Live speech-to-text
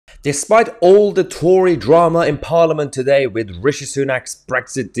Despite all the Tory drama in Parliament today with Rishi Sunak's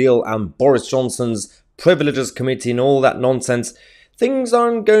Brexit deal and Boris Johnson's Privileges Committee and all that nonsense, things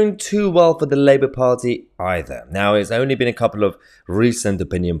aren't going too well for the Labour Party either. Now, it's only been a couple of recent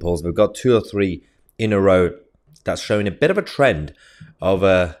opinion polls. We've got 2 or 3 in a row that's showing a bit of a trend of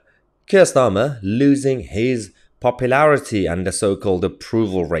Keir Starmer losing his popularity and the so-called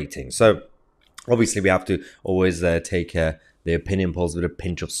approval rating. So, obviously, we have to always take the opinion polls with a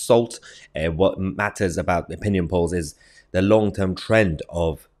pinch of salt. What matters about opinion polls is the long-term trend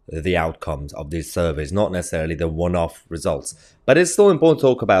of the outcomes of these surveys, not necessarily the one-off results. But it's still important to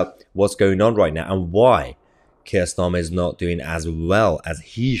talk about what's going on right now and why Keir Starmer is not doing as well as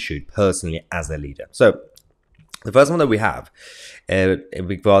he should personally as a leader. So the first one that we have,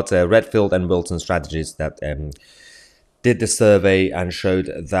 we've got Redfield and Wilson Strategies that did the survey and showed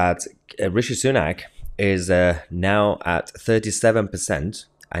that Rishi Sunak is now at 37%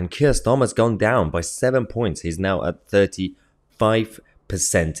 and Keir Starmer's gone down by 7 points. He's now at 35%.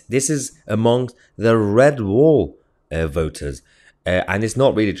 This is amongst the red wall voters, and it's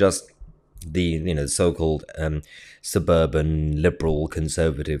not really just the so-called suburban liberal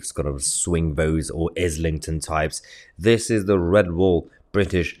conservatives, kind of swing votes or Islington types. This is the red wall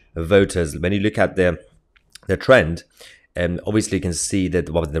British voters. When you look at the trend, obviously you can see that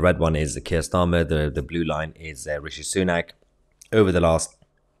the red one is Keir Starmer, the blue line is Rishi Sunak. Over the last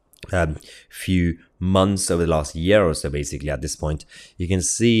few months, over the last year or so, basically at this point, you can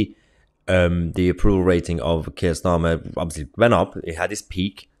see the approval rating of Keir Starmer obviously went up. It had its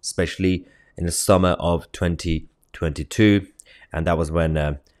peak, especially in the summer of 2022, and that was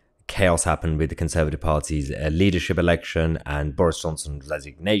when chaos happened with the Conservative Party's leadership election and Boris Johnson's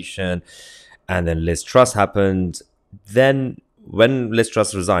resignation, and then Liz Truss happened. Then when Liz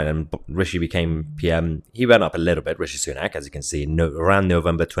Truss resigned and Rishi became PM, he went up a little bit, Rishi Sunak, as you can see, around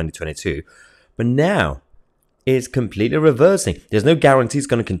November 2022. But now it's completely reversing. There's no guarantee it's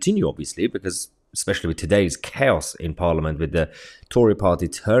going to continue, obviously, because especially with today's chaos in Parliament, with the Tory party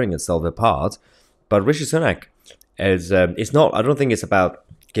tearing itself apart. But Rishi Sunak it's not, I don't think it's about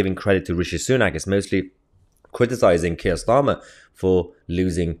giving credit to Rishi Sunak. It's mostly criticizing Keir Starmer for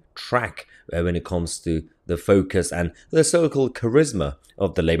losing track when it comes to the focus and the so-called charisma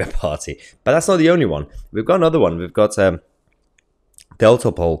of the Labour Party. But that's not the only one. We've got another one. We've got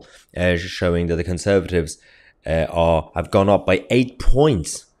Delta poll showing that the Conservatives have gone up by 8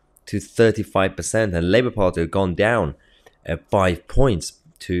 points to 35%, and Labour Party have gone down 5 points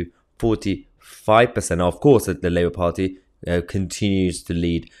to 45%. Now, of course, the Labour Party continues to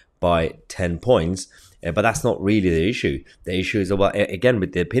lead by 10 points, but that's not really the issue. The issue is, well, again,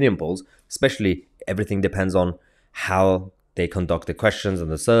 with the opinion polls, especially, everything depends on how they conduct the questions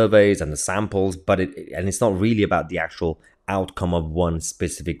and the surveys and the samples, but it's not really about the actual outcome of one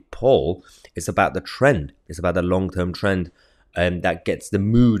specific poll. It's about the trend. It's about the long-term trend that gets the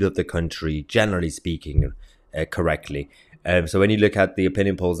mood of the country, generally speaking, correctly. So when you look at the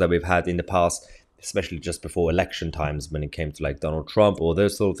opinion polls that we've had in the past, especially just before election times, when it came to like Donald Trump or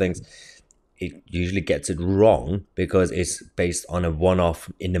those sort of things, it usually gets it wrong because it's based on a one-off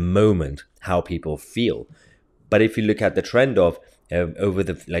in the moment, how people feel. But if you look at the trend of over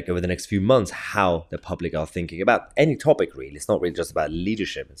the next few months, how the public are thinking about any topic, really, it's not really just about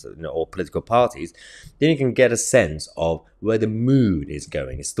leadership or political parties, then you can get a sense of where the mood is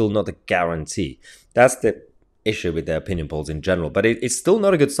going. It's still not a guarantee. That's the issue with the opinion polls in general. But it's still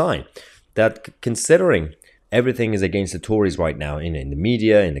not a good sign that, considering everything is against the Tories right now in the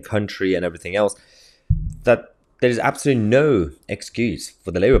media, in the country and everything else, that there is absolutely no excuse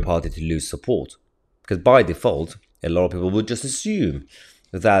for the Labour Party to lose support. Because by default, a lot of people would just assume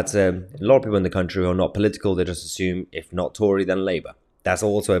that a lot of people in the country who are not political, they just assume if not Tory, then Labour. That's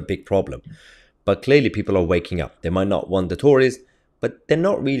also a big problem. But clearly people are waking up. They might not want the Tories, but they're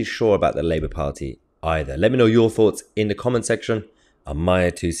not really sure about the Labour Party either. Let me know your thoughts in the comment section. I'm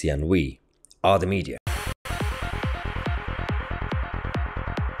Mahyar, Tousi, and we are the media.